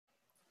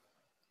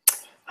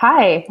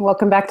Hi,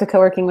 welcome back to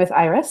Coworking with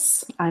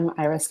Iris. I'm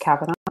Iris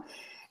Kavanaugh,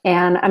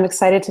 and I'm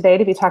excited today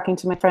to be talking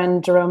to my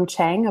friend Jerome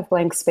Chang of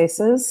Blank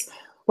Spaces.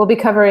 We'll be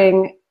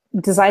covering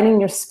designing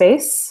your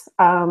space,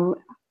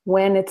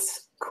 when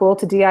it's cool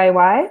to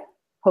DIY,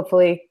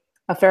 hopefully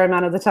a fair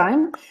amount of the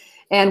time,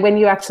 and when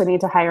you actually need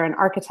to hire an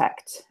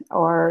architect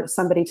or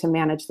somebody to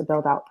manage the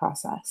build-out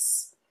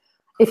process.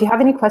 If you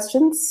have any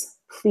questions,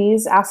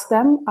 please ask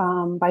them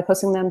by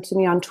posting them to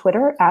me on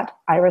Twitter at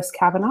Iris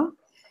Kavanaugh.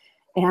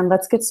 And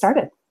let's get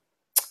started.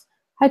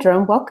 Hi,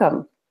 Jerome.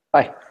 Welcome.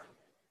 Hi.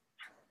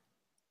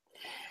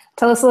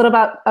 Tell us a little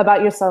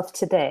about yourself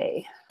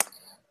today.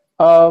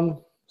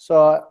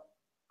 So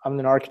I'm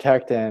an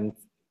architect and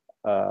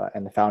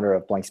the founder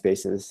of Blank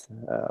Spaces.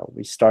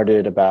 We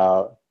started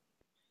about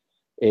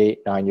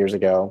 8-9 years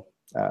ago.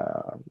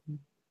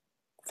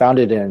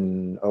 Founded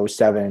in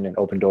 2007 and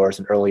opened doors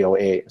in early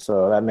 2008.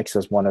 So that makes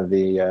us one of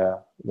the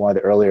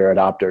earlier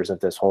adopters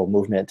of this whole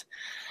movement.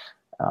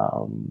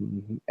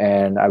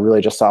 And I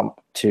really just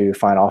sought to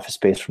find office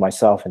space for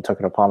myself and took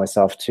it upon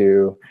myself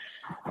to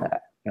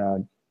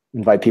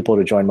invite people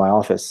to join my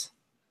office.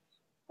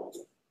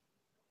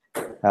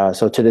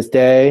 So to this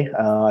day,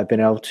 I've been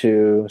able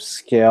to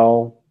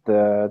scale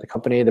the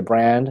company, the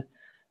brand,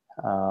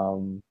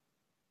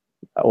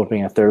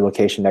 opening a third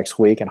location next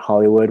week in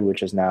Hollywood,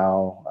 which is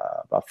now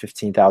about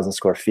 15,000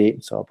 square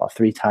feet, so about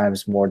 3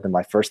 times more than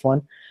my first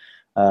one.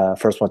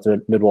 First one's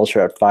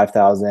Mid-Wilshire at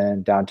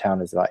 5,000,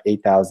 downtown is about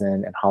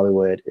 8,000, and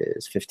Hollywood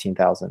is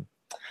 15,000.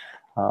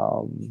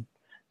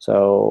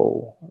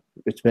 So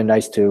it's been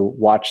nice to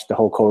watch the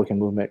whole co-working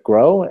movement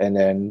grow, and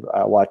then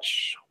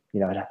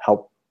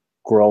help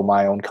grow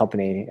my own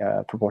company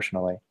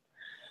proportionally.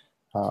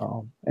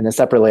 And then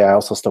separately, I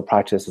also still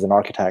practice as an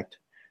architect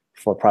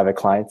for private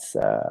clients,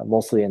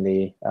 mostly in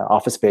the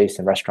office space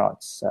and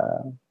restaurants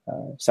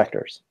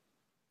sectors.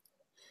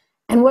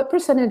 And what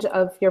percentage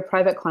of your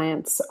private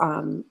clients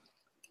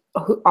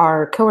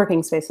are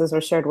co-working spaces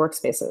or shared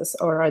workspaces,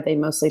 or are they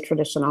mostly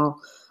traditional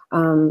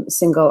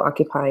single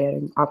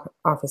occupying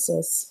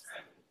offices?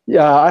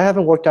 Yeah, I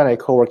haven't worked on a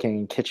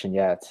co-working kitchen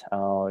yet.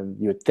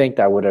 You would think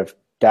I would have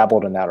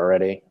dabbled in that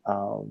already,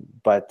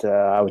 but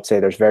I would say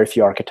there's very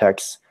few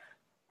architects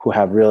who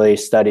have really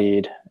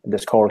studied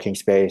this co-working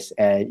space,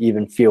 and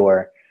even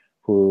fewer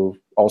who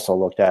also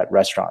looked at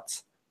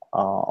restaurants,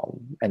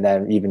 and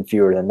then even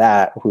fewer than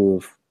that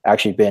who've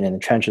actually been in the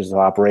trenches of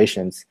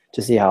operations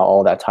to see how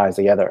all that ties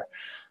together.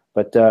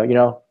 But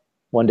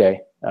one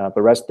day. But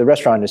the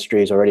restaurant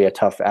industry is already a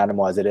tough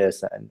animal as it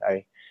is, and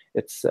I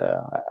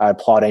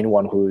applaud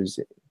anyone who's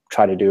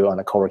tried to do it on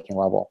a co-working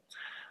level.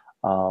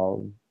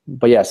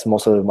 But yes,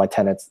 most of my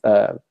tenants,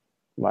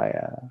 my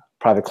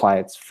private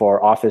clients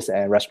for office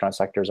and restaurant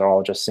sectors are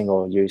all just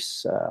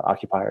single-use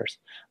occupiers.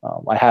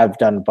 I have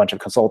done a bunch of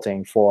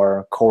consulting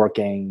for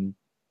co-working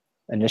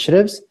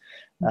initiatives.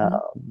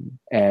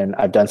 And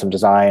I've done some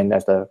design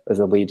as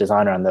a lead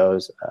designer on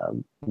those,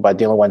 but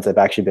the only ones that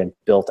have actually been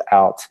built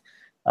out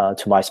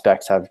to my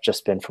specs have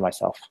just been for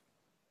myself.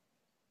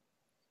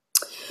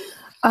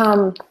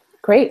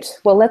 Great.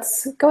 Well,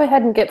 let's go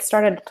ahead and get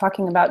started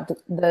talking about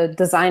the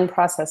design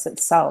process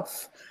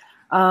itself.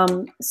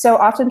 So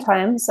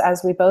oftentimes,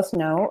 as we both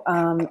know,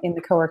 in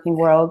the co-working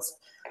world,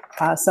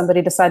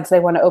 somebody decides they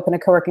want to open a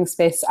co-working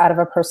space out of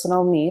a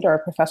personal need or a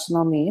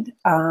professional need.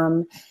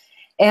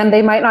 And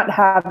they might not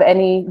have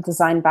any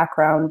design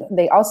background.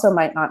 They also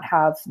might not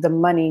have the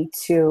money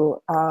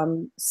to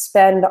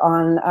spend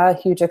on a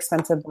huge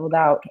expensive build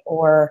out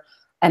or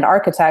an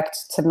architect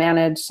to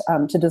manage,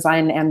 to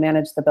design and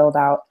manage the build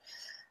out.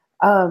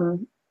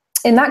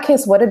 In that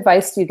case, what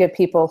advice do you give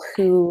people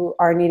who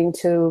are needing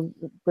to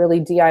really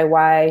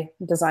DIY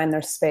design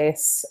their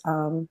space,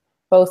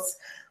 both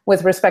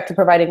with respect to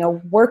providing a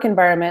work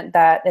environment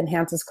that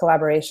enhances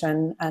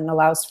collaboration and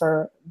allows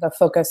for the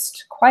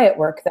focused, quiet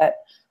work that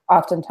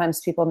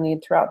oftentimes people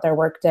need throughout their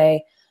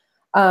workday,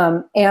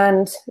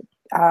 and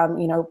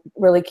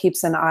really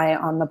keeps an eye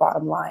on the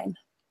bottom line?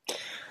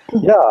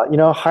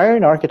 Yeah, hiring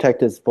an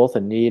architect is both a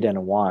need and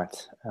a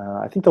want.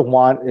 I think the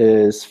want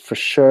is for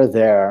sure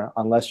there,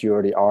 unless you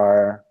already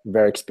are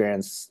very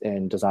experienced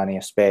in designing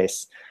a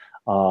space.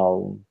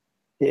 Even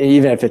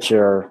if it's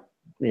your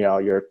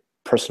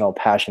personal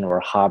passion or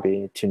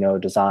hobby to know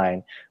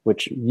design,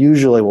 which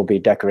usually will be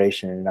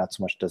decoration and not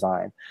so much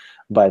design.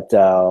 But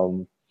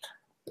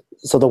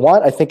so the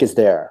want, I think, is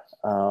there.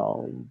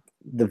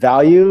 The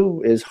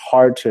value is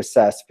hard to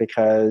assess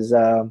because,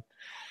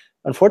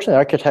 unfortunately,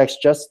 architects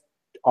just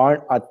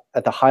aren't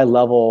at the high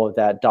level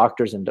that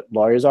doctors and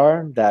lawyers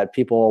are, that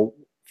people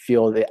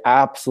feel the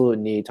absolute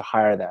need to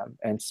hire them.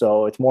 And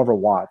so it's more of a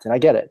want, and I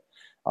get it.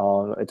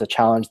 It's a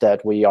challenge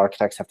that we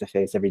architects have to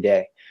face every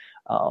day.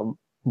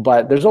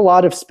 But there's a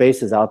lot of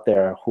spaces out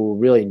there who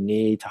really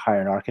need to hire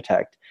an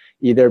architect,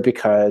 either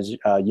because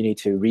you need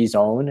to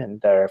rezone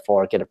and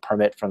therefore get a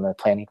permit from the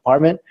planning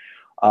department.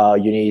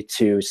 You need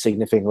to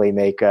significantly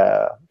make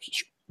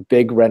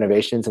big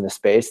renovations in the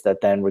space that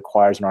then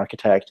requires an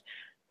architect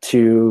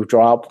to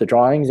draw up the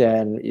drawings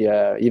and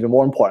even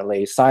more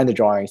importantly, sign the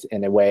drawings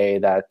in a way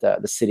that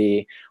the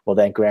city will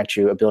then grant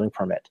you a building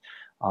permit.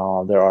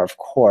 There are, of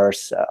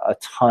course, a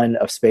ton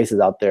of spaces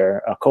out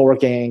there,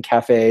 co-working,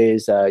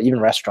 cafes, even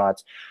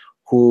restaurants,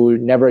 who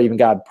never even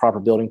got a proper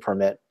building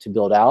permit to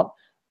build out.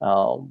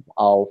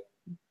 I'll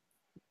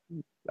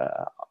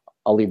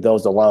leave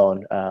those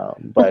alone.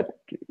 But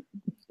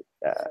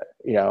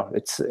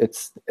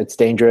it's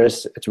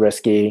dangerous, it's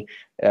risky,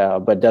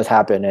 but it does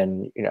happen.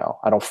 And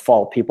I don't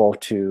fault people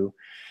to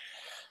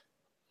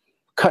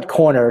cut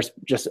corners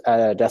just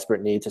at a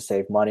desperate need to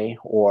save money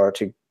or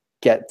to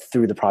get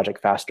through the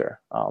project faster.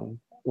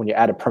 When you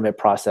add a permit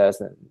process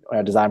and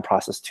a design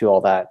process to all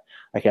that,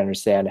 I can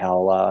understand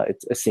how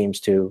it seems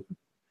to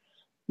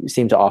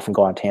often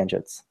go on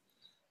tangents.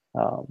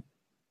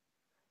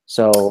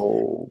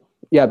 So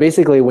yeah,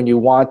 basically when you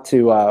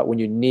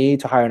need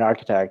to hire an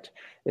architect,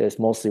 is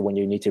mostly when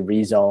you need to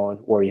rezone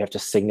or you have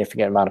just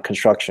significant amount of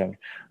construction,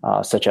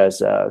 such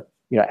as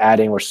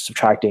adding or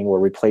subtracting or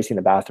replacing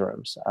the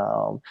bathrooms,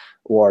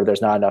 or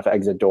there's not enough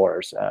exit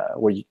doors,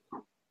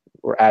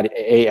 or add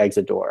a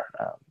exit door,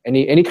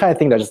 any kind of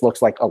thing that just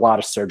looks like a lot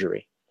of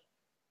surgery.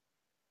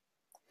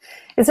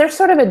 Is there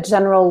sort of a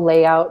general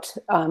layout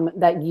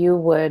that you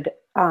would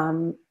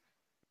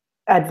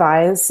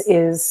advise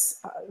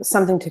is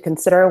something to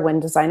consider when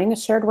designing a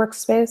shared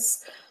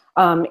workspace?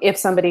 If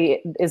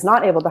somebody is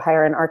not able to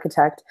hire an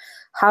architect,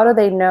 how do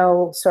they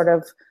know sort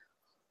of,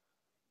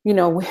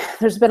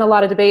 there's been a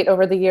lot of debate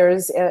over the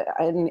years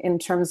in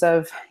terms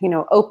of,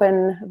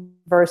 open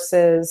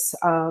versus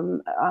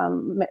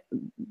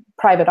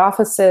private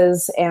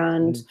offices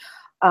and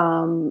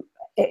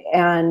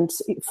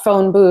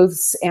phone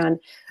booths and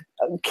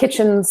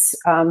kitchens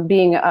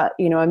being a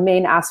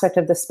main aspect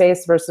of the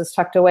space versus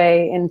tucked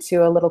away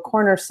into a little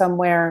corner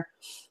somewhere.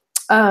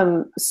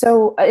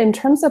 So in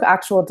terms of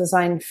actual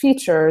design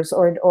features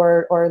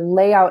or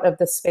layout of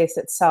the space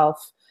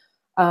itself,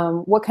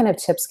 what kind of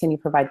tips can you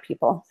provide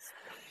people?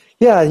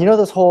 Yeah,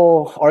 this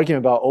whole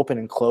argument about open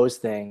and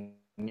closed thing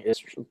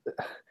is,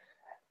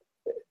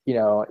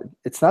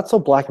 it's not so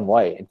black and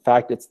white. In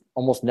fact, it's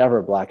almost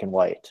never black and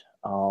white.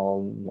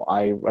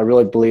 I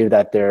really believe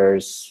that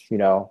there's,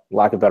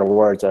 lack of better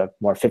words,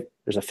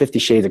 there's a 50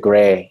 shades of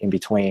gray in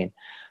between,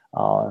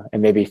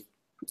 and maybe,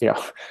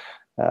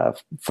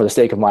 for the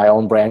sake of my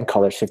own brand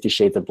color, 50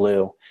 shades of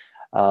blue.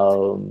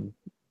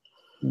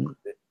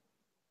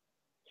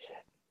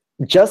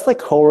 Just like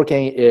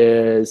co-working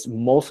is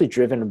mostly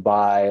driven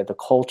by the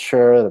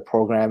culture, the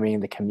programming,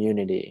 the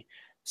community.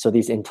 So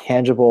these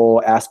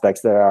intangible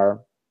aspects that are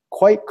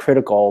quite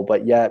critical,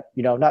 but yet,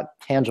 not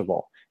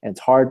tangible. And it's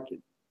hard,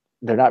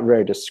 they're not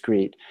very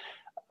discrete.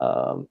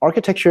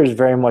 Architecture is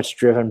very much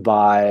driven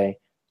by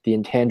the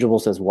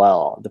intangibles as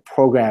well, the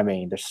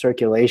programming, the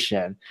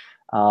circulation,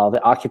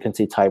 the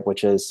occupancy type,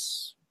 which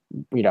is,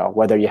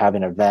 whether you have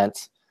an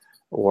event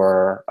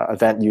or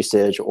event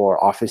usage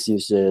or office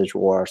usage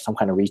or some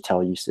kind of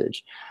retail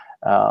usage.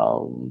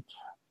 All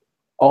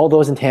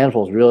those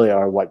intangibles really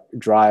are what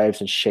drives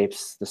and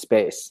shapes the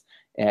space.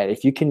 And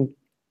if you can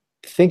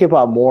think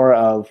about more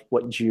of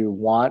what you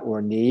want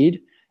or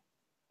need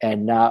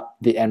and not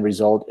the end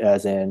result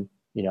as in,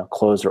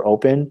 closed or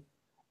open,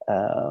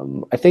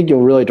 I think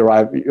you'll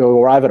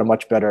arrive at a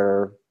much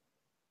better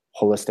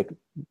holistic,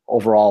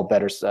 overall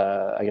better,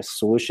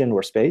 solution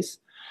or space.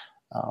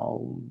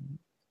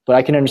 But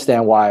I can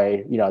understand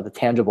why, the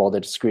tangible, the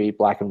discrete,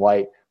 black and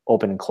white,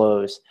 open and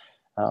closed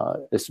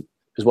is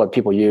what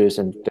people use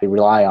and they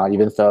rely on,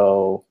 even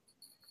though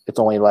it's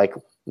only like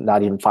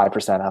not even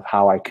 5% of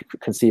how I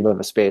conceive of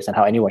a space and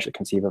how anyone should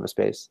conceive of a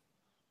space.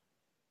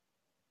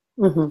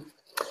 Mm-hmm.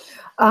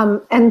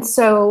 And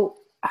so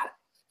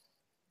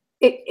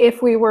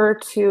if we were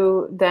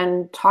to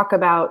then talk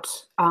about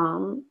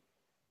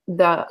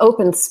the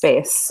open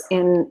space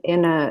in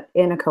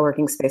a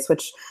co-working space,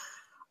 which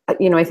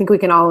I think we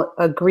can all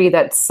agree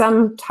that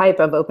some type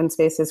of open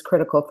space is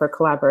critical for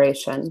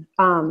collaboration.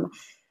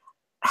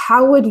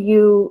 How would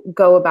you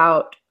go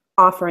about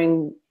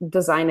offering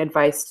design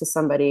advice to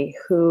somebody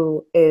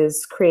who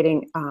is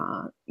creating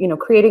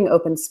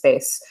open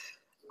space?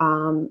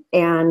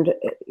 And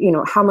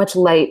how much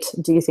light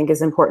do you think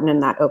is important in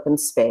that open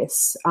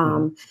space?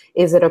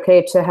 Is it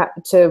okay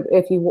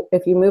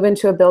if you move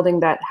into a building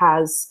that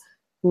has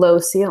low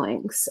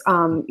ceilings?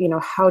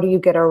 How do you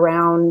get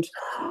around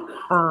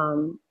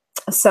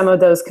some of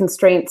those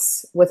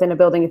constraints within a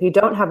building if you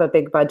don't have a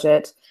big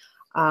budget,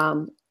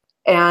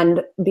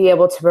 and be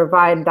able to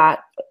provide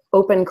that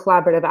open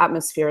collaborative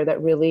atmosphere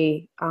that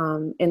really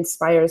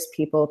inspires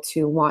people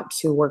to want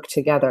to work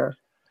together?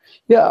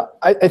 Yeah,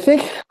 I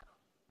think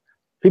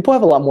people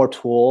have a lot more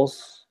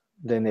tools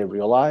than they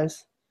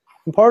realize.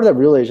 And part of that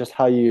really is just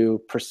how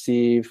you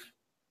perceive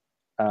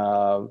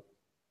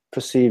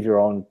your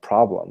own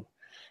problem.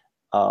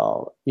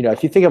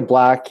 If you think of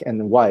black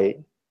and white,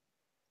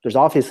 there's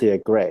obviously a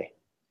gray,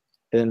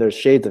 and then there's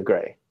shades of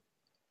gray.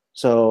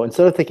 So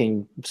instead of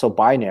thinking so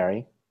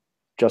binary,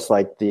 just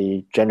like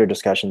the gender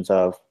discussions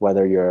of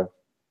whether you're,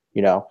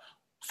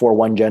 for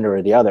one gender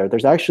or the other.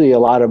 There's actually a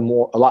lot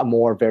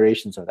more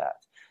variations of that.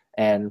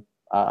 And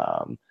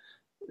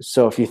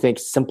so if you think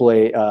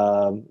simply in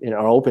an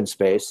open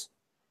space,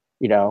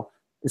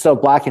 instead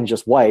of black and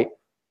just white,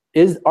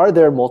 are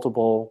there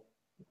multiple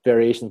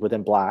variations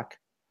within black?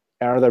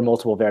 And are there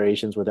multiple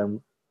variations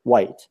within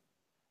white?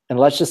 And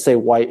let's just say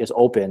white is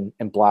open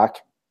and black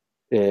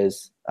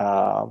is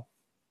a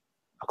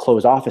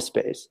closed office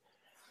space.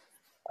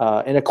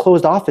 In a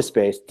closed office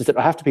space, does it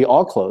have to be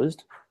all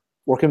closed,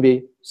 or can it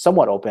be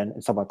somewhat open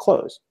and somewhat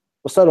closed?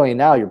 Well, suddenly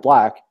now your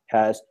black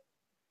has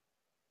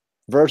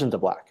versions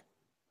of black.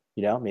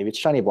 Maybe it's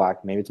shiny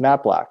black, maybe it's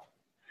matte black.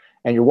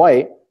 And your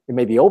white, it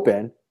may be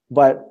open,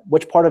 but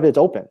which part of it's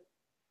open,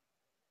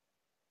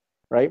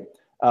 right?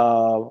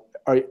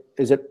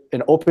 Is it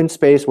an open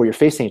space where you're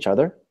facing each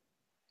other,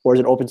 or is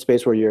it an open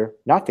space where you're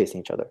not facing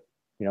each other,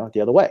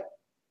 the other way?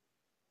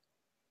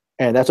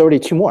 And that's already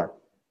two more,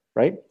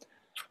 right?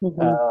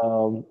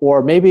 Mm-hmm.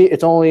 Or maybe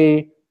it's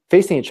only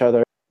facing each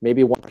other.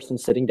 Maybe one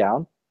person's sitting down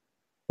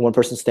and one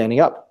person's standing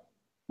up.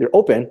 You're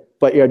open,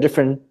 but you're at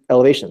different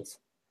elevations.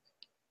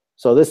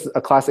 So this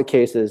a classic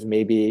case is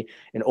maybe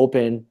an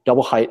open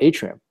double height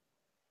atrium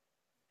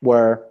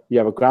where you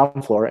have a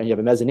ground floor and you have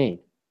a mezzanine.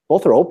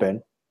 Both are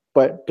open,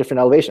 but different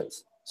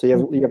elevations. So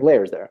you have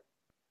layers there.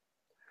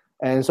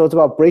 And so it's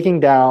about breaking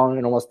down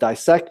and almost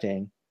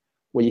dissecting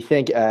what you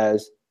think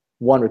as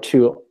one or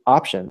two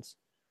options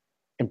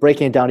and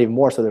breaking it down even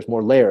more so there's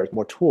more layers,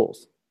 more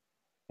tools.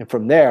 And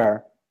from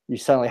there, you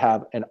suddenly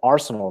have an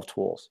arsenal of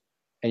tools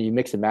and you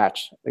mix and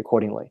match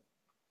accordingly.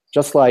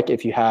 Just like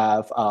if you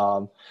have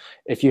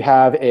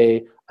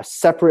a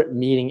separate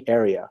meeting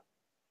area,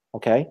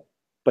 okay,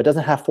 but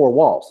doesn't have four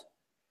walls.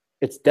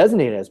 It's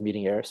designated as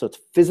meeting area, so it's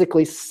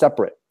physically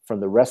separate from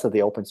the rest of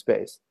the open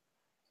space.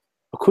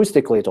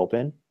 Acoustically, it's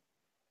open.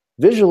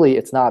 Visually,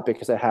 it's not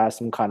because it has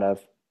some kind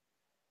of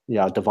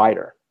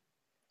divider,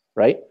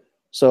 right?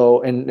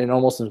 So in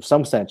almost in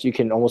some sense, you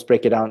can almost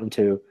break it down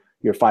into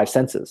your five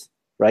senses,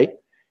 right?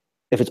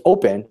 If it's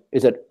open,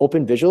 is it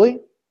open visually,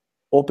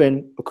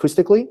 open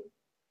acoustically,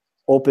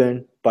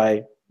 open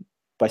by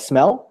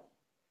smell?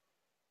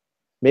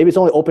 Maybe it's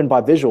only open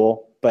by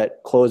visual,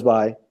 but closed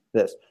by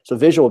this. So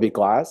visual will be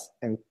glass,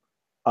 and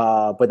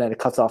but then it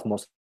cuts off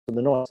most of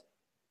the noise.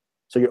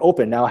 So your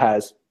open now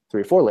has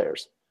 3 or 4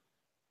 layers.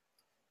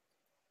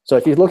 So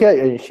if you look at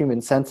your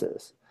human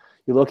senses,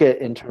 you look at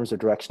it in terms of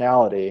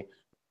directionality,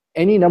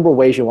 any number of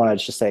ways you want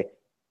to just say,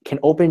 can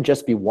open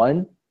just be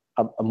one,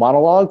 a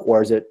monologue,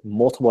 or is it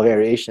multiple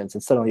variations?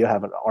 And suddenly you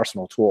have an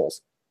arsenal of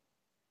tools.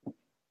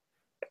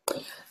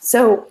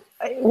 So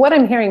what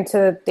I'm hearing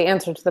to the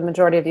answer to the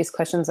majority of these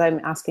questions I'm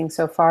asking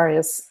so far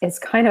is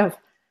kind of,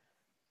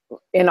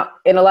 in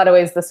a lot of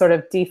ways, the sort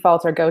of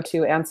default or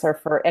go-to answer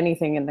for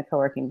anything in the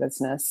co-working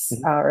business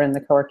or in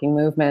the co-working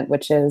movement,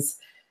 which is,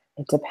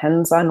 it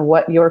depends on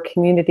what your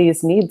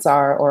community's needs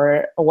are,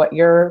 or what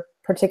your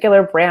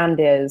particular brand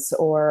is,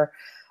 or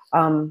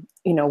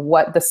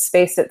what the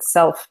space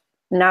itself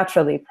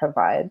naturally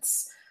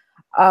provides.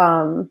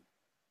 And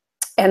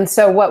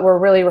so what we're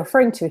really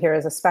referring to here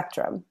is a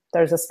spectrum.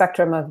 There's a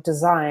spectrum of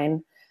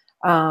design,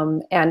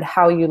 and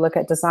how you look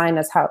at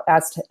design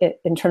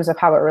in terms of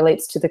how it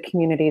relates to the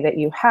community that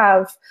you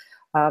have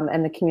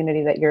and the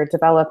community that you're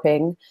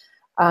developing,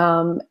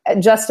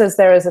 just as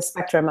there is a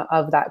spectrum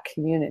of that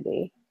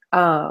community.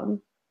 And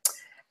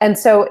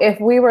so if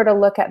we were to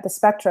look at the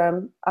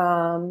spectrum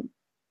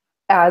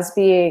as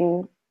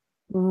being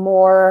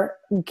more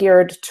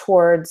geared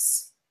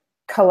towards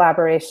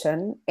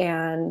collaboration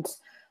and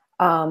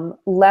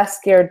less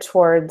geared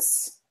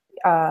towards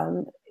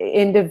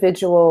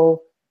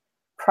individual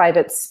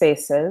private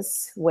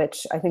spaces,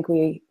 which I think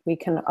we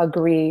can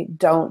agree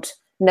don't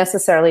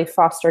necessarily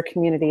foster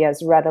community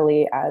as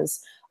readily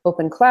as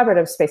open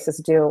collaborative spaces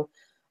do,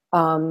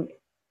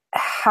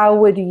 how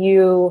would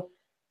you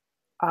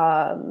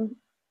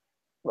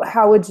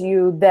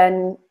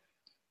then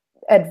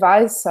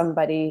advise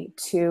somebody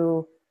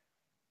to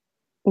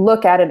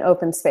look at an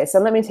open space?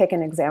 And let me take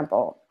an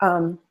example.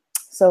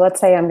 So let's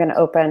say I'm going to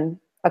open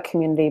a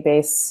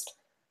community-based,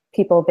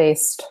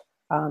 people-based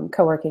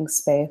co-working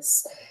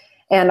space.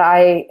 And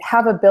I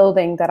have a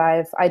building that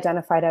I've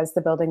identified as the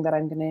building that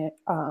I'm going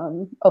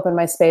to open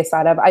my space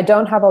out of. I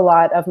don't have a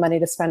lot of money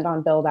to spend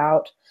on build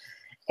out.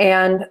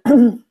 And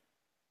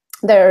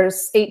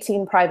there's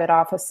 18 private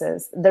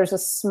offices. There's a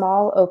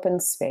small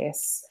open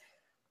space.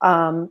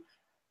 But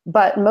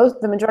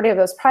the majority of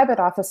those private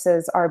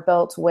offices are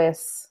built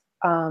with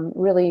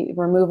really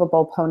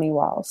removable pony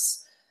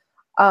walls.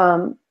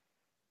 I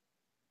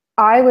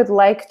would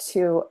like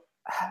to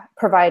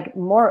provide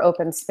more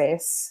open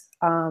space,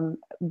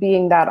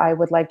 being that I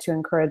would like to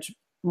encourage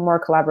more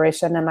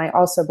collaboration. And I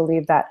also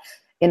believe that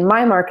in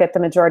my market, the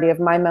majority of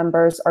my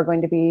members are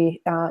going to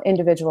be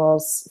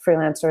individuals,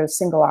 freelancers,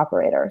 single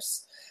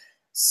operators.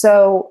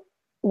 So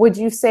would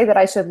you say that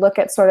I should look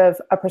at sort of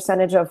a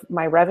percentage of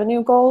my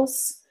revenue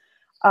goals,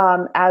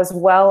 as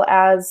well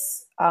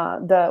as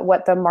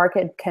what the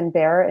market can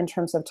bear in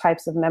terms of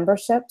types of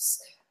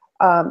memberships?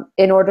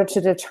 in order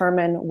to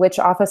determine which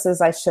offices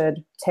I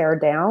should tear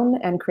down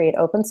and create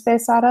open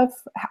space out of?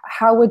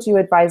 How would you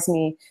advise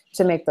me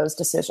to make those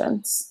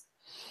decisions?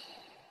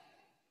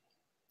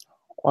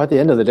 Well, at the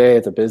end of the day,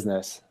 it's a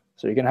business.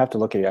 So you're going to have to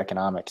look at your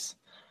economics.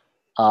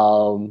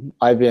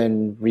 I've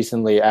been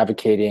recently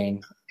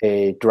advocating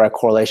a direct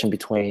correlation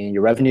between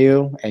your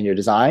revenue and your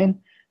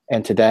design,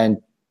 and to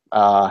then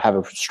have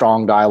a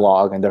strong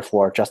dialogue and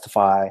therefore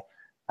justify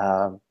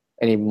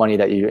any money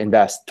that you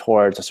invest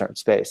towards a certain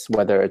space,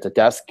 whether it's a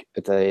desk,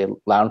 it's a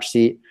lounge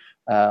seat,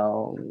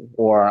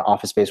 or an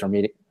office space or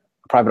meeting,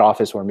 private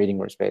office or meeting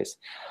room space.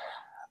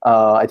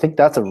 I think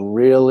that's a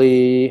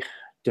really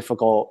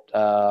difficult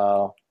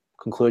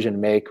conclusion to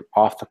make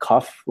off the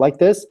cuff like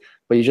this,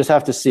 but you just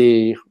have to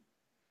see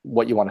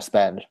what you want to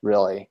spend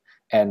really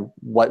and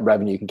what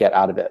revenue you can get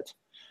out of it.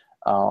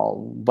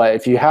 But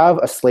if you have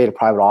a slate of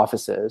private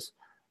offices,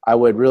 I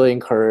would really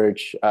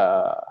encourage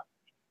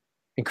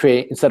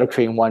instead of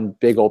creating one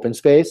big open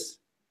space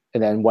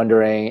and then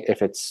wondering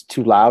if it's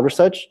too loud or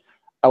such,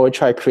 I would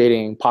try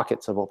creating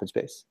pockets of open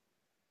space.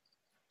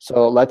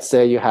 So let's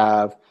say you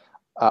have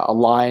a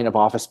line of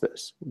office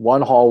space,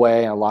 one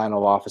hallway and a line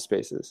of office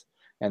spaces,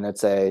 and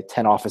let's say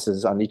 10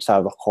 offices on each side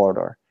of the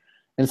corridor.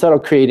 Instead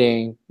of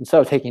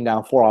taking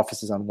down 4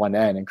 offices on one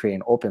end and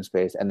creating open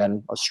space and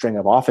then a string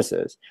of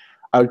offices,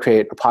 I would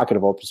create a pocket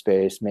of open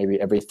space maybe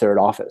every third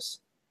office.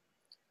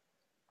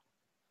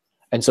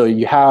 And so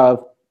you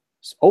have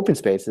open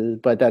spaces,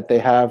 but that they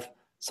have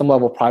some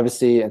level of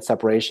privacy and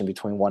separation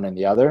between one and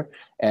the other,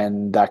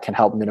 and that can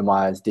help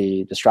minimize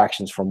the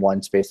distractions from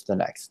one space to the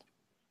next.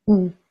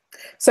 Mm.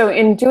 So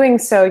in doing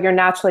so, you're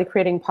naturally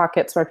creating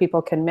pockets where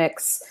people can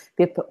mix,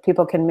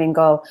 people can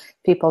mingle,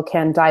 people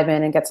can dive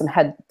in and get some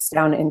heads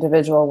down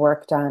individual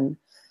work done.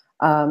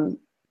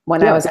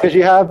 Because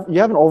you have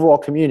an overall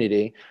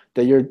community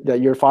that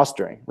you're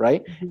fostering,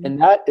 right? Mm-hmm.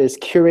 And that is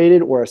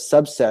curated or a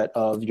subset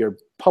of your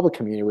public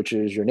community, which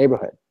is your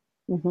neighborhood.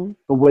 Mm-hmm.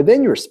 But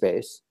within your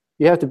space,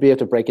 you have to be able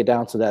to break it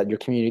down so that your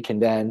community can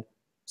then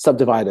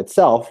subdivide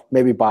itself,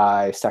 maybe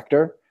by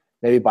sector,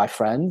 maybe by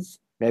friends,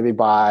 maybe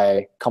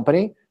by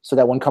company, so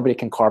that one company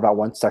can carve out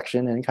one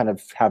section and kind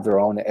of have their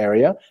own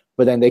area,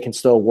 but then they can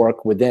still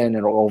work within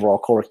an overall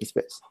co-working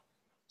space.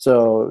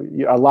 So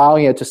you're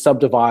allowing it to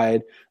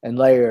subdivide and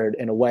layered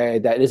in a way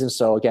that isn't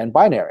so, again,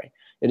 binary.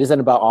 It isn't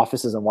about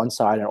offices on one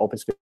side and open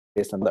space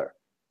on the other.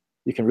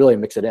 You can really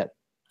mix it in.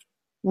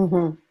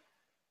 Mm-hmm.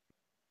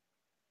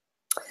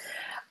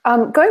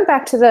 Going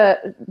back to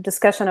the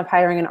discussion of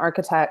hiring an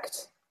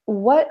architect,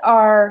 what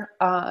are,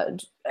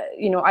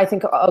 I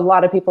think a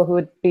lot of people who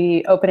would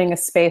be opening a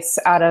space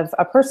out of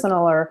a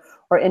personal or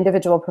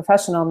individual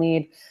professional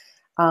need,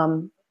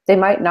 they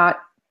might not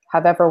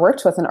have ever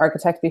worked with an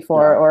architect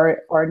before,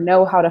 or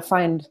know how to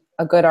find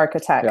a good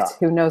architect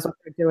who knows what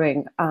they're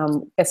doing,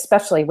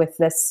 especially with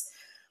this,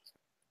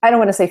 I don't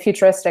want to say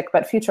futuristic,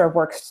 but future of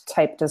work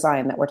type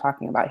design that we're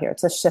talking about here.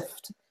 It's a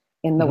shift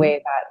in the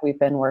way that we've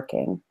been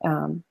working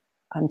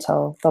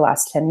until the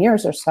last 10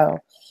 years or so.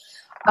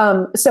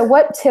 So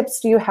what tips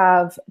do you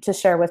have to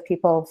share with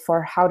people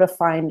for how to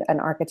find an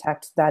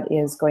architect that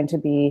is going to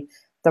be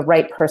the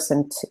right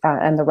person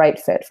and the right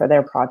fit for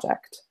their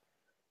project?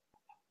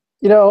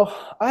 I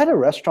had a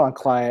restaurant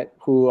client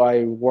who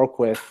I work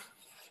with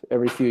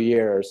every few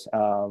years.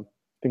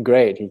 Been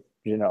great. He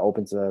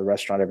opens a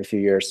restaurant every few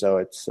years, so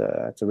it's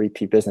a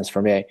repeat business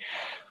for me.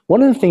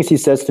 One of the things he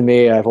says to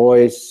me, I've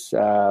always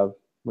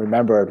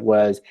remembered,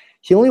 was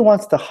he only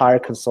wants to hire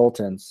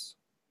consultants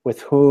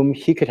with whom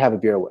he could have a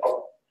beer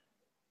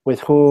with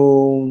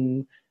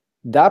whom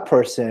that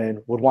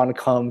person would want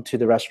to come to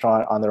the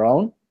restaurant on their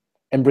own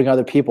and bring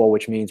other people,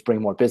 which means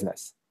bring more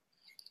business.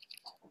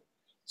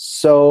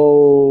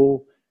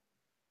 So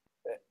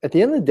at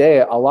the end of the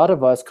day, a lot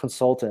of us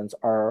consultants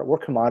we're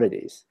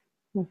commodities.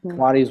 Mm-hmm.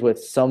 Commodities with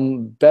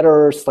some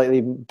slightly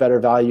better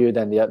value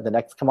than the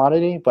next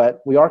commodity,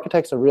 but we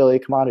architects are really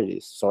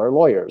commodities. So are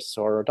lawyers,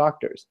 so are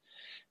doctors.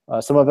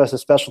 Some of us have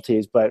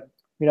specialties, but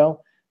at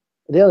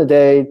the end of the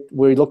day,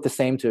 we look the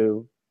same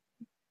to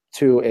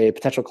a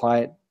potential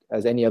client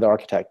as any other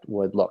architect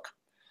would look.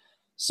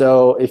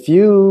 So if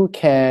you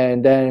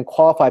can then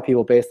qualify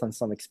people based on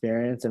some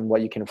experience and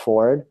what you can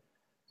afford,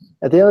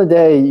 at the end of the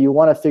day, you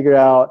want to figure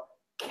out,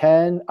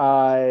 can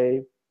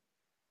I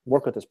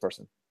work with this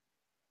person?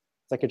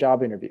 It's like a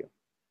job interview,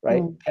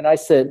 right? Mm. Can I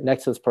sit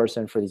next to this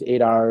person for these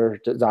 8-hour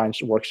design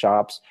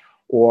workshops,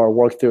 or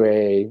work through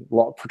a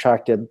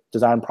protracted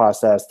design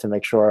process to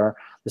make sure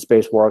the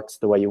space works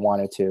the way you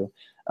want it to?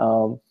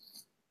 Do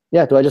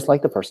I just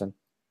like the person?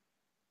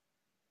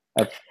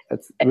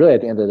 That's really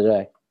at the end of the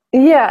day.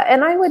 Yeah,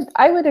 and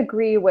I would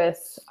agree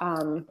with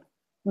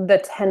the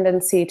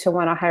tendency to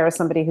want to hire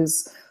somebody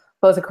who's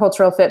both a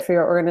cultural fit for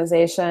your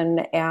organization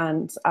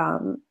and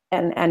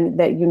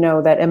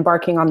that that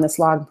embarking on this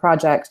long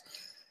project,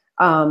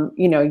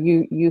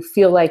 you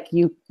feel like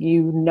you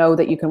know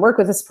that you can work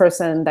with this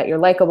person, that you're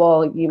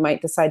likable. You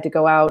might decide to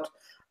go out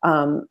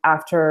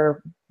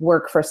after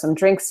work for some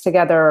drinks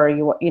together, or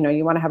you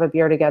want to have a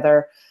beer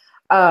together.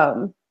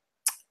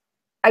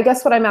 I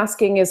guess what I'm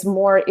asking is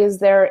more, is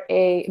there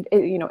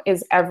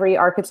is every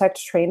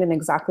architect trained in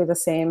exactly the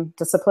same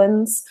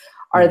disciplines?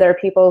 Are there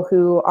people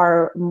who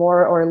are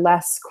more or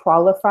less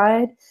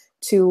qualified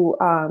to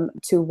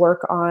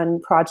work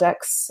on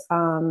projects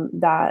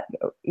that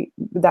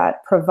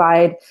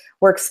provide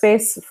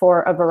workspace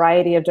for a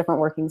variety of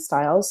different working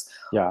styles?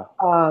 Yeah.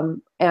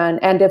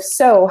 And if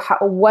so,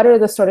 what are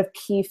the sort of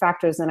key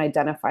factors in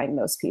identifying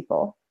those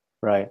people?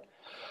 Right.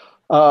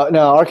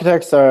 No,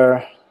 architects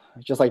are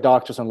just like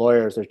doctors and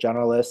lawyers. There's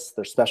generalists,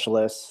 there's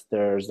specialists,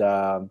 there's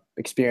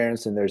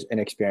experience, and there's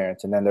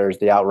inexperience, and then there's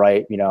the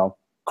outright,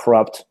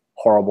 corrupt,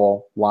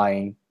 horrible,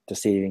 lying,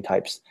 deceiving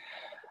types.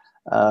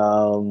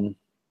 The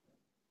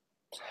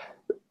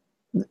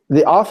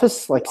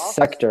office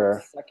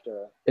sector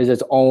is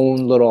its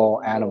own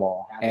little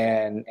animal,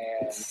 and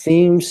it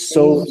seems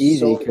so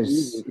easy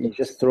because you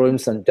just throw in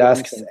some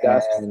desks,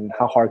 and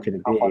how hard could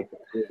it be?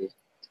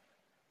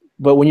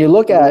 But when you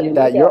look at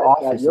that, your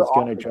office is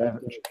going to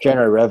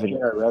generate revenue.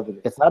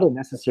 It's not a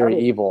necessary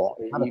evil.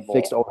 It's not a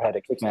fixed overhead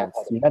expense.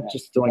 You're not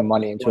just throwing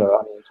money into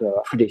a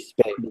pretty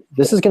space.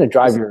 This is going to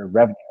drive your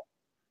revenue.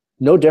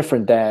 No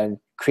different than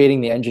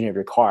creating the engine of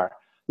your car.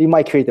 You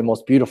might create the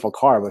most beautiful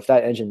car, but if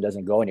that engine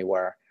doesn't go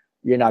anywhere,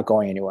 you're not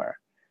going anywhere.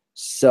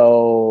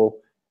 So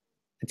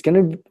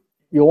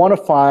you'll want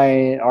to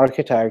find an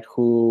architect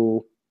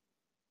who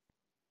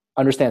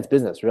understands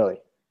business, really.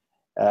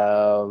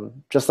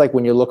 Just like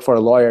when you look for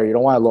a lawyer, you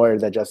don't want a lawyer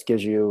that just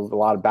gives you a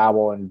lot of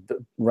babble and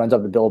runs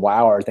up the billable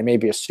hours. They may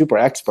be a super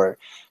expert,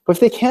 but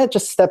if they can't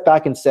just step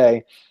back and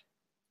say,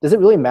 does it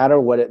really matter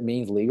what it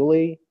means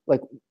legally?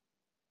 Like,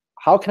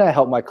 how can I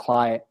help my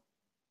client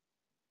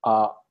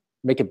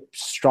make a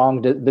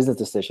strong business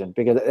decision?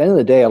 Because at the end of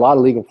the day, a lot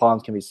of legal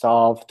problems can be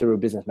solved through a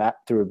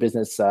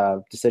business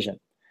decision.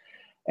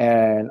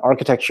 And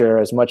architecture,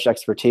 as much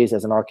expertise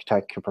as an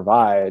architect can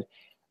provide,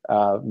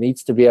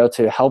 needs to be able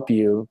to help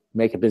you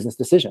make a business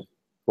decision,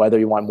 whether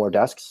you want more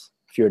desks,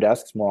 fewer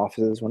desks, more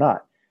offices, or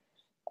not.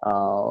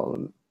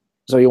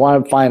 So you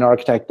want to find an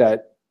architect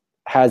that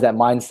has that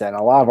mindset. And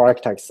a lot of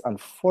architects,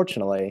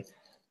 unfortunately,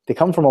 they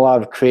come from a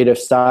lot of creative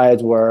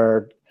sides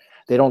where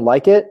they don't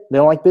like it. They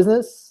don't like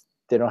business.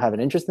 They don't have an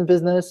interest in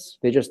business.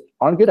 They just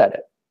aren't good at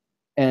it.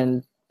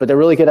 But they're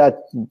really good at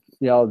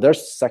their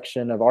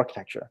section of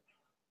architecture.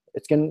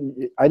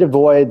 I'd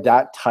avoid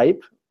that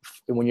type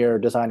when you're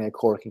designing a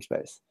co-working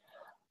space.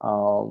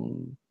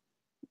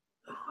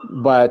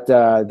 But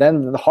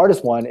then the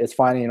hardest one is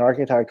finding an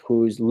architect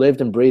who's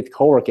lived and breathed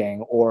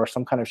co-working or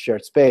some kind of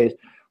shared space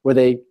where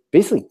they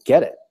basically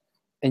get it.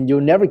 And you'll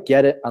never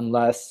get it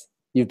unless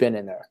you've been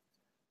in there.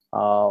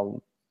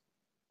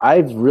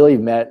 I've really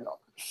met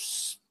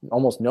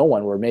almost no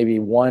one, or maybe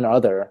one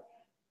other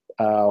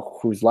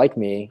who's like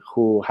me,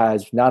 who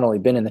has not only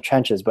been in the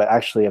trenches, but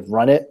actually have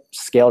run it,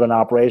 scaled an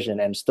operation,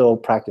 and still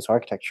practice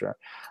architecture.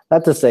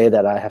 Not to say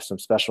that I have some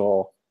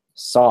special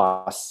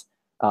sauce,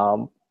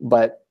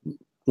 but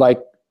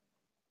like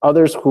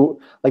others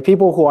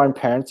people who aren't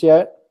parents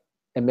yet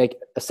and make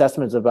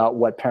assessments about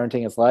what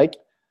parenting is like,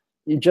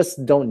 you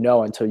just don't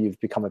know until you've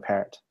become a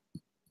parent.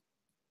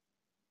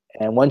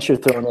 And once you're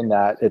thrown in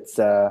that,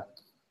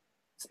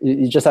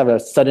 you just have a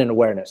sudden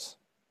awareness.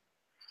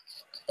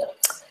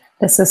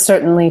 This is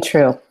certainly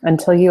true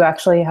until you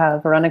actually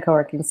have run a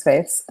co-working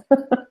space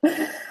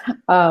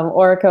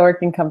or a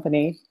co-working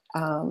company.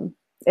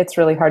 It's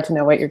really hard to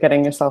know what you're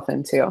getting yourself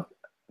into.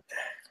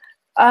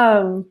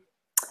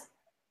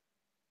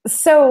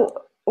 So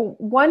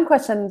one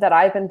question that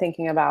I've been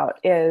thinking about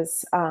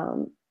is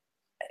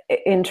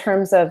in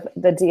terms of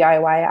the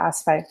DIY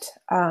aspect.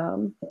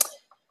 A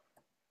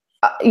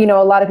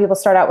lot of people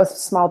start out with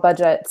small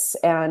budgets,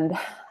 and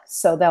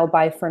so they'll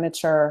buy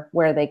furniture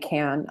where they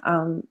can.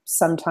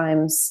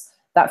 Sometimes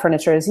that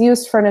furniture is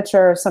used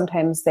furniture.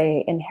 Sometimes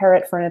they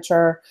inherit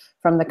furniture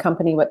from the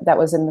company that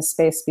was in the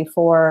space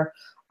before.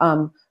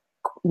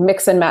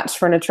 Mix and match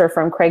furniture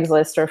from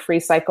Craigslist or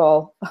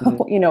FreeCycle,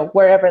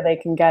 wherever they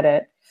can get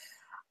it.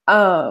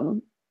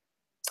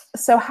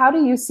 So how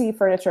do you see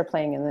furniture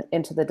playing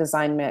into the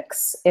design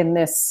mix in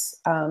this,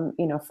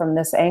 from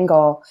this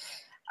angle?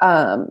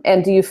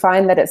 And do you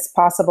find that it's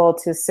possible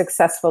to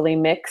successfully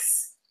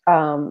mix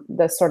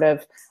the sort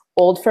of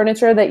old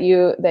furniture that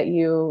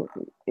you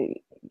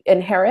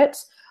inherit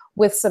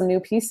with some new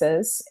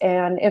pieces?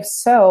 And if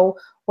so,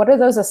 what are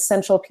those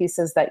essential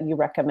pieces that you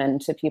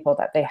recommend to people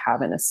that they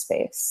have in a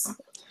space?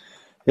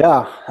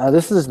 Yeah,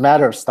 this is a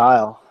matter of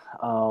style.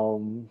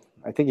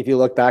 I think if you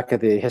look back at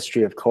the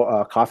history of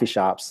coffee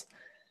shops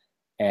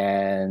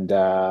and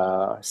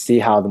see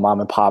how the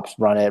mom and pops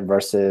run it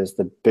versus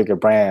the bigger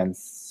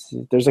brands,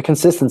 there's a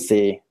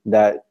consistency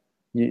that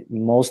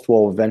most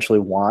will eventually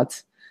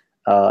want,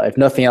 if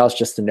nothing else,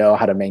 just to know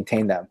how to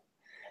maintain them.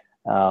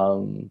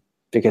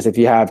 Because if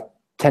you have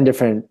 10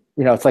 different,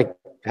 it's like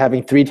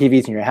having 3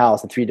 TVs in your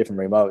house and 3 different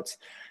remotes.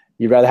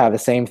 You'd rather have the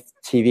same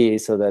TV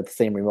so that the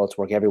same remotes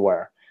work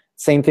everywhere.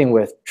 Same thing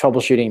with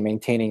troubleshooting and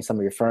maintaining some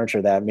of your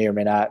furniture that may or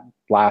may not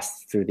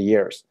last through the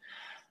years.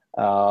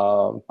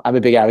 I'm a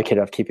big advocate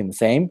of keeping the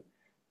same,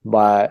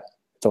 but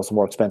it's also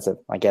more expensive.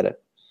 I get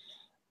it.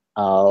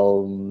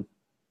 But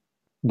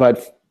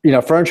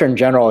furniture in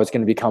general is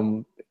going to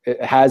become,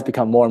 it has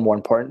become more and more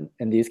important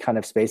in these kind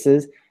of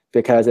spaces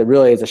because it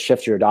really is a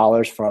shift your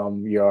dollars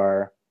from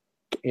your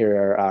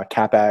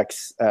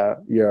capex,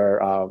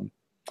 your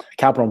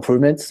capital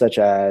improvements such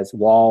as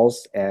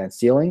walls and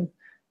ceiling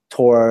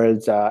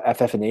towards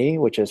FF&E,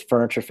 which is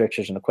furniture,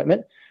 fixtures, and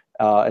equipment.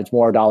 It's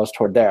more dollars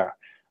toward there.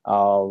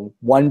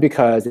 One,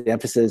 because the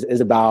emphasis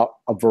is about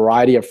a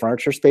variety of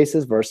furniture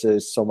spaces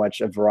versus so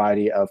much a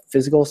variety of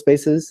physical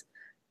spaces,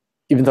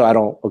 even though I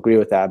don't agree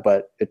with that,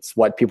 but it's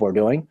what people are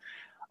doing.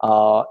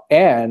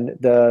 And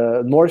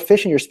the more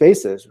efficient your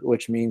space is,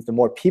 which means the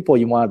more people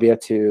you want to be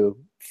able to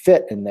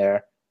fit in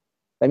there,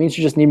 that means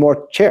you just need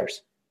more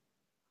chairs.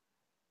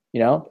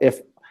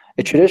 If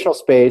a traditional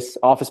space,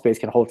 office space,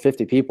 can hold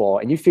 50 people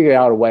and you figure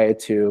out a way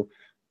to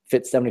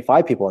fit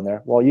 75 people in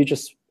there, well, you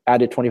just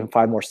added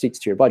 25 more seats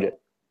to your budget.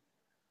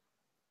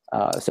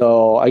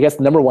 So I guess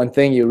the number one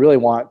thing you really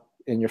want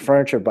in your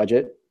furniture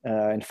budget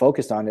and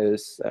focused on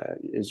is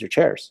your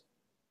chairs.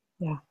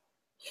 Yeah.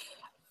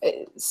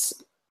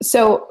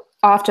 So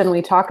often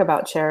we talk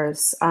about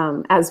chairs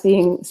as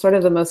being sort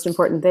of the most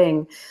important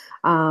thing.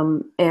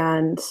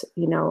 And,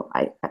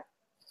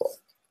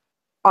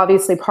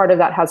 obviously part of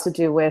that has to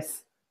do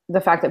with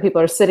the fact that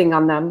people are sitting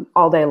on them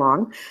all day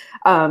long.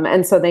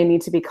 And so they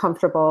need to be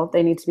comfortable.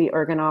 They need to be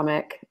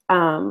ergonomic.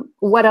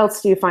 What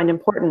else do you find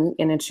important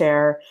in a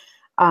chair?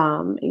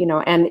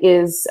 And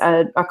is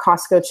a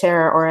Costco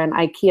chair or an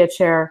IKEA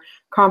chair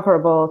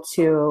comparable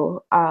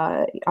to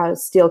a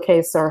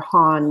Steelcase or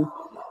Hahn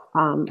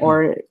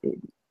or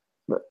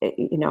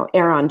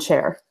Aeron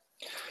chair?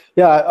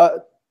 Yeah,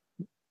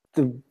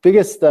 the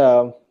biggest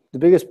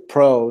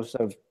pros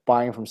of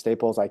buying from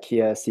Staples,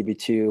 IKEA,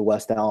 CB2,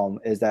 West Elm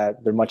is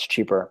that they're much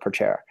cheaper per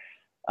chair.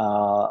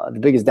 The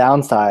biggest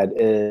downside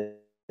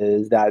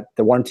is that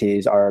the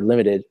warranties are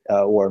limited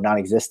or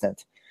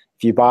non-existent.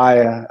 If you buy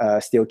a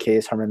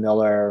Steelcase, Herman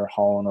Miller,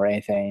 Hone, or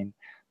anything,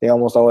 they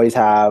almost always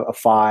have a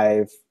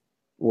 5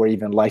 or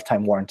even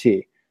lifetime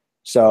warranty.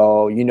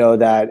 So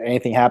that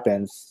anything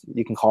happens,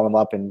 you can call them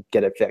up and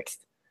get it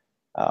fixed.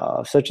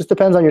 So it just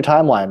depends on your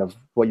timeline of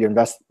what your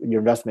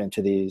investment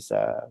into these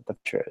the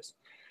chairs.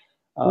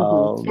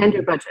 And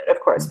your budget, of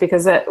course,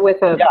 because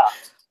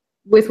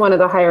with one of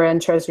the higher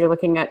end chairs, you're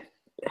looking at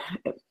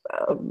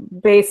a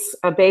base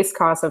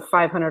cost of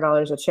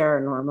 $500 a chair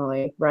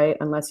normally, right?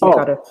 Unless you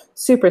got a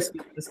super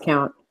sweet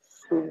discount.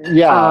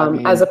 Yeah,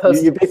 as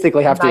opposed you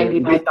basically have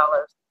 $99.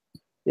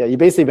 Yeah, you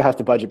basically have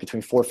to budget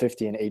between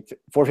 $450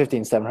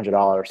 and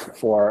 $700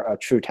 for a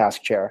true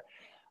task chair.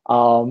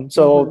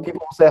 So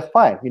people will say,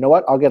 fine, you know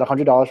what? I'll get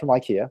 $100 from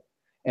IKEA,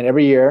 and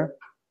every year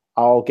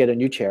I'll get a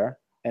new chair.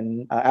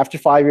 And after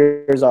 5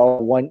 years, I'll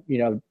want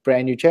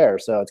brand new chair,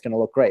 so it's going to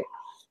look great.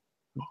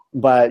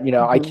 But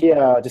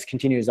IKEA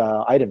discontinues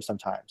items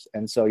sometimes,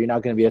 and so you're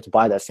not going to be able to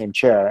buy that same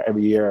chair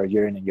every year,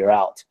 year in and year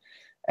out.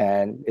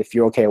 And if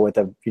you're okay with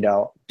a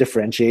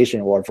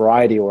differentiation or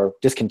variety or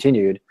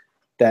discontinued,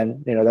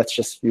 then that's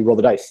just, you roll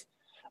the dice.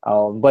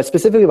 But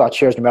specifically about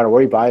chairs, no matter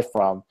where you buy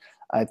from,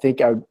 I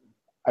think I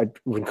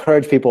would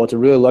encourage people to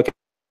really look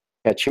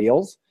at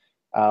chairs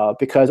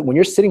because when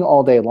you're sitting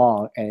all day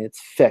long and it's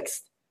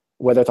fixed,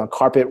 whether it's on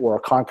carpet or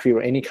concrete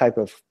or any type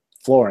of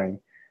flooring,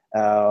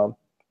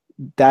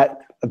 that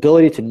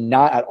ability to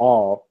not at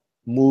all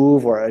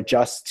move or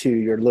adjust to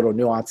your little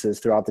nuances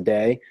throughout the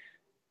day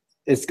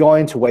is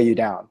going to weigh you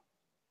down.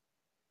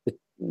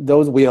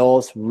 Those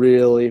wheels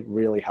really,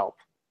 really help.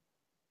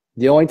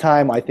 The only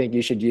time I think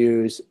you should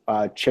use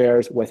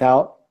chairs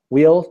without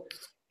wheels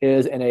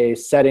is in a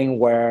setting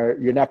where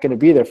you're not going to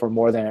be there for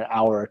more than an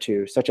hour or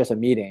two, such as a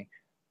meeting.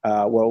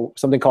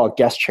 Something called a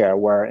guest chair,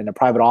 where in a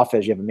private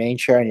office you have a main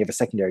chair and you have a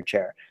secondary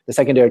chair. The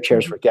secondary chair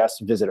is for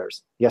guests and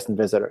visitors.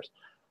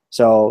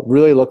 So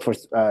really look for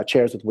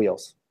chairs with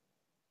wheels.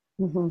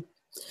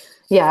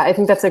 Yeah, I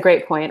think that's a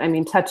great point. I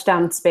mean,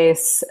 touchdown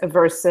space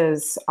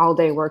versus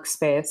all-day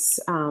workspace.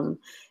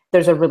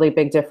 There's a really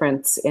big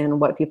difference in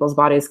what people's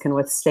bodies can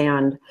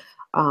withstand.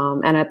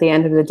 And at the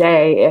end of the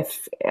day,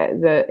 if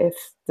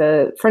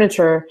the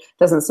furniture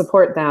doesn't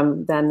support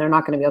them, then they're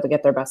not going to be able to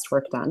get their best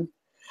work done.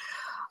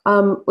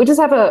 We just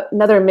have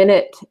another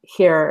minute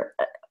here.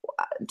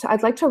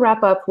 I'd like to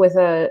wrap up with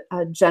a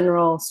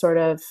general sort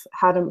of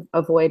how to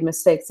avoid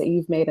mistakes that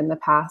you've made in the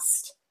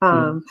past.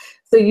 So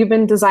you've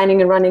been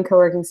designing and running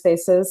co-working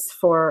spaces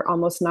for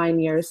almost 9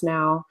 years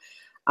now.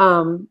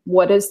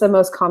 What is the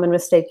most common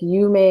mistake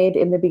you made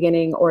in the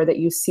beginning or that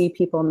you see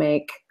people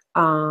make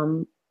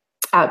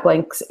at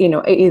blanks,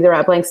 either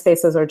at blank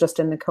spaces or just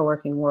in the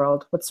co-working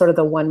world? What's sort of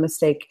the one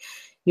mistake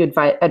you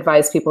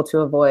advise people to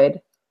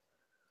avoid?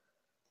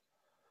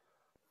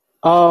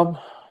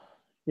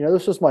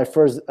 This was my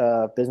first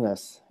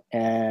business,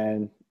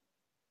 and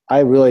I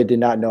really did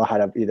not know how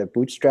to either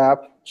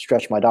bootstrap,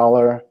 stretch my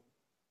dollar,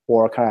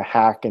 or kind of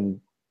hack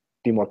and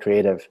be more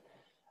creative.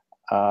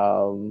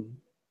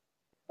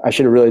 I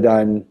should have really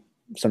done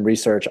some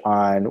research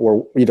on,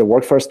 or either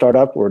worked for a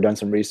startup or done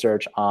some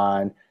research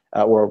on,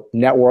 or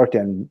networked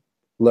and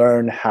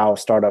learned how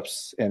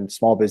startups and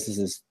small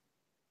businesses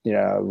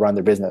run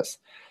their business.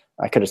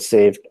 I could have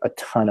saved a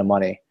ton of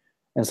money.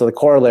 And so the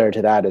corollary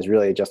to that is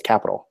really just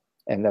capital.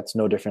 And that's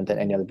no different than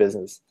any other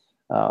business.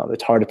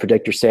 It's hard to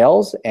predict your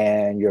sales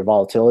and your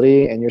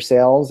volatility in your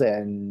sales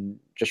and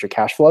just your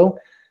cash flow.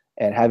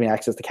 And having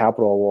access to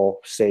capital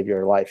will save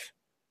your life.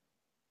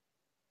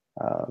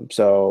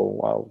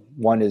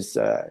 One is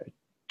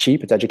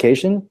cheap, it's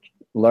education.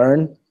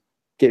 Learn,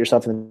 get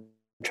yourself in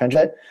the trench.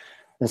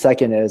 The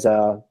second is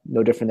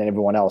no different than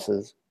everyone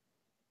else's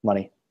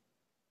money.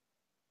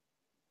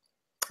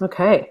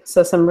 Okay,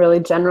 so some really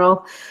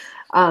general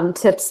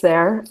tips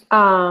there.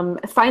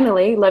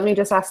 Finally, let me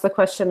just ask the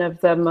question of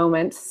the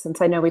moment,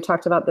 since I know we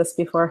talked about this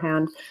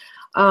beforehand.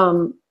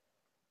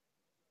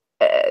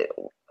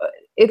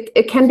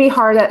 It can be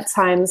hard at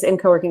times in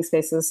co-working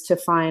spaces to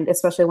find,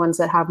 especially ones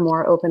that have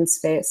more open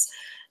space,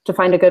 to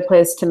find a good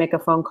place to make a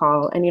phone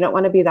call. And you don't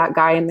want to be that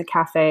guy in the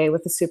cafe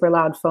with a super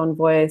loud phone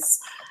voice,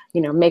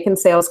 making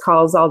sales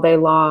calls all day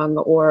long,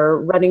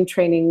 or running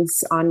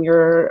trainings on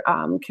your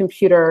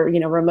computer,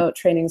 remote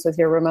trainings with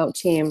your remote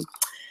team.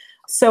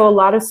 So a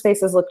lot of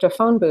spaces look to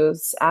phone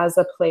booths as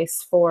a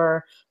place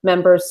for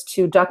members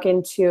to duck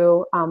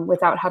into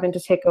without having to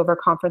take over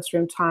conference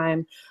room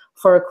time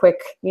for a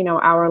quick,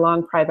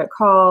 hour-long private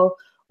call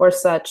or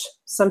such.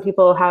 Some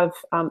people have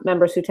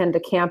members who tend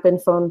to camp in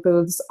phone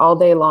booths all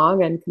day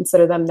long and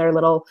consider them their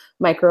little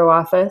micro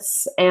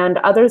office. And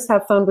others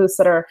have phone booths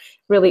that are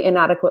really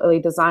inadequately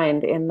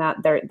designed in that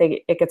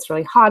it gets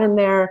really hot in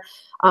there.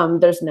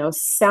 There's no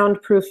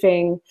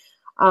soundproofing.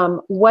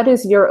 What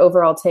is your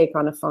overall take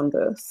on a phone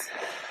booth?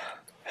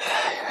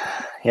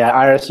 Yeah,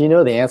 Iris, you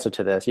know the answer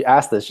to this. You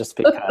asked this just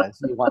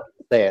because you want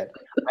to say it.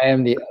 I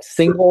am the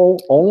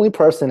only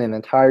person in the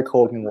entire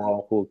co-working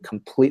world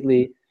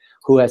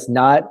who has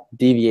not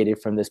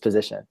deviated from this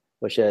position,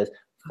 which is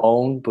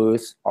phone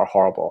booths are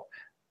horrible.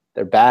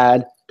 They're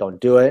bad. Don't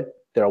do it.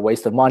 They're a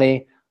waste of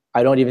money.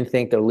 I don't even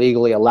think they're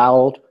legally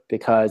allowed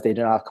because they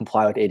do not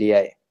comply with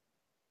ADA.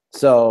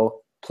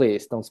 So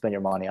please don't spend your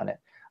money on it.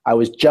 I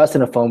was just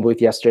in a phone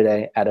booth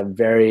yesterday at a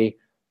very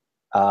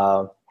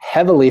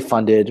heavily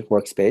funded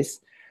workspace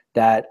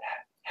that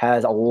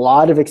has a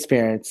lot of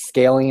experience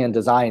scaling and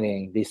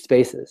designing these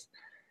spaces.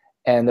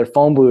 And their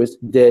phone booths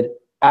did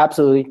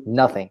absolutely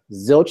nothing.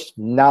 Zilch,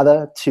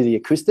 nada to the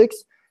acoustics.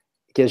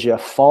 It gives you a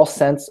false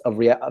sense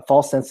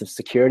of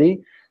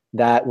security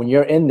that when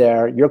you're in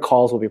there, your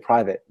calls will be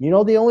private. The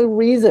only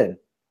reason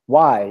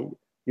why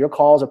your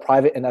calls are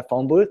private in that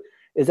phone booth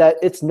is that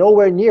it's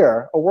nowhere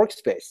near a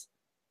workspace.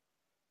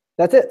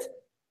 That's it.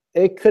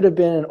 It could have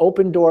been an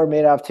open door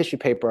made out of tissue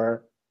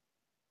paper.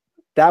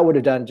 That would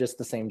have done just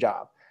the same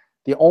job.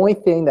 The only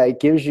thing that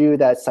gives you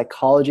that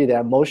psychology, that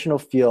emotional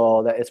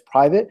feel that it's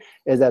private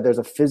is that there's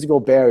a physical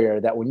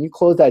barrier that when you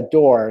close that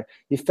door,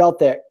 you felt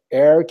that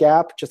air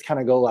gap just kind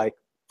of go like,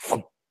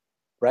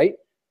 right?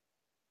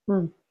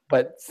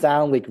 But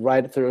sound leaked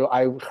right through.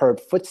 I heard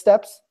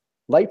footsteps,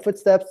 light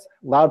footsteps,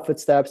 loud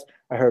footsteps.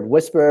 I heard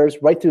whispers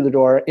right through the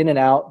door, in and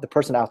out. The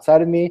person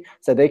outside of me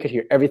said they could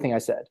hear everything I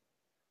said.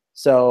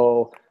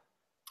 So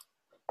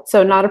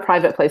not a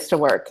private place to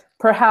work.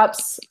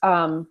 Perhaps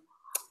a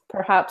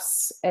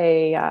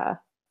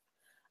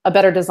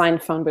better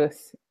designed phone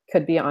booth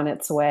could be on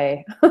its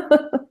way.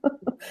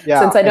 Yeah,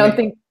 Since I don't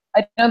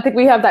think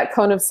we have that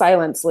cone of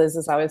silence Liz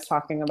is always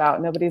talking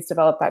about. Nobody's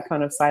developed that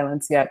cone of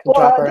silence yet to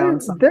drop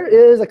around something. There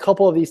is a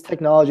couple of these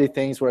technology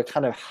things where it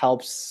kind of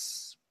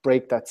helps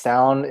break that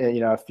sound.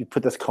 If you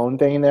put this cone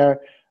thing in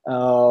there,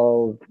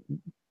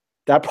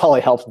 that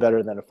probably helps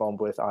better than a phone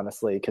booth,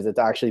 honestly, because it's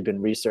actually been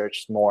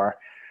researched more.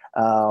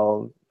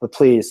 But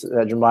please,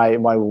 my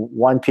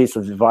one piece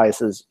of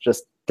advice is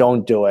just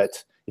don't do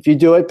it. If you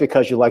do it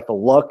because you like the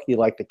look, you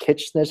like the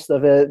kitschness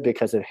of it,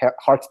 because it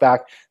harks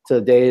back to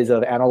the days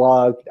of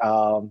analog,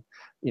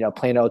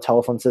 plain old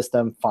telephone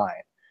system,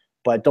 fine.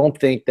 But don't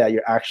think that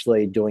you're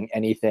actually doing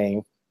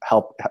anything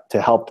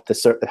to help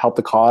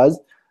the cause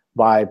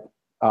by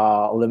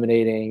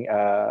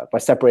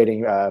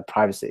separating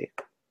privacy.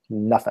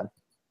 Nothing.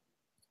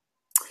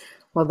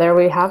 Well, there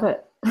we have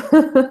it.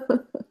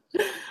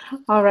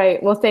 All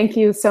right. Well, thank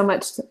you so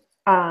much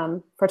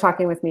for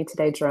talking with me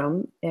today,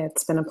 Jerome.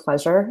 It's been a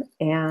pleasure,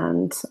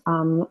 and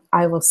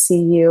I will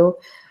see you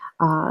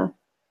on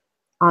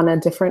a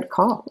different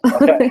call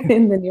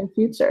in the near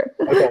future.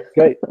 Okay,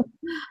 great.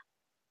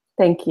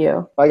 Thank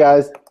you. Bye,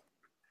 guys.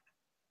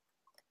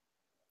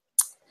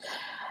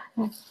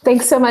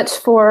 Thanks so much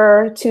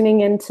for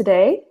tuning in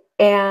today,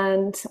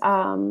 and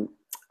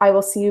I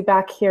will see you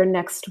back here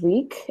next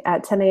week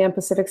at 10 a.m.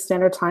 Pacific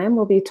Standard Time.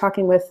 We'll be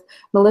talking with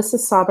Melissa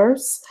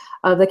Saubers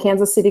of the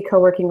Kansas City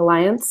Co-working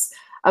Alliance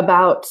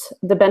about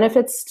the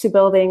benefits to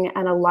building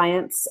an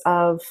alliance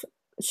of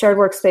shared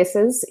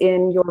workspaces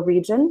in your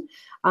region,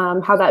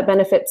 how that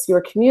benefits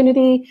your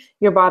community,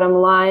 your bottom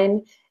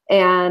line,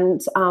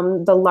 and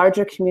the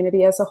larger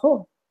community as a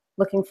whole.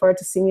 Looking forward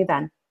to seeing you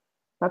then.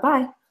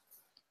 Bye-bye.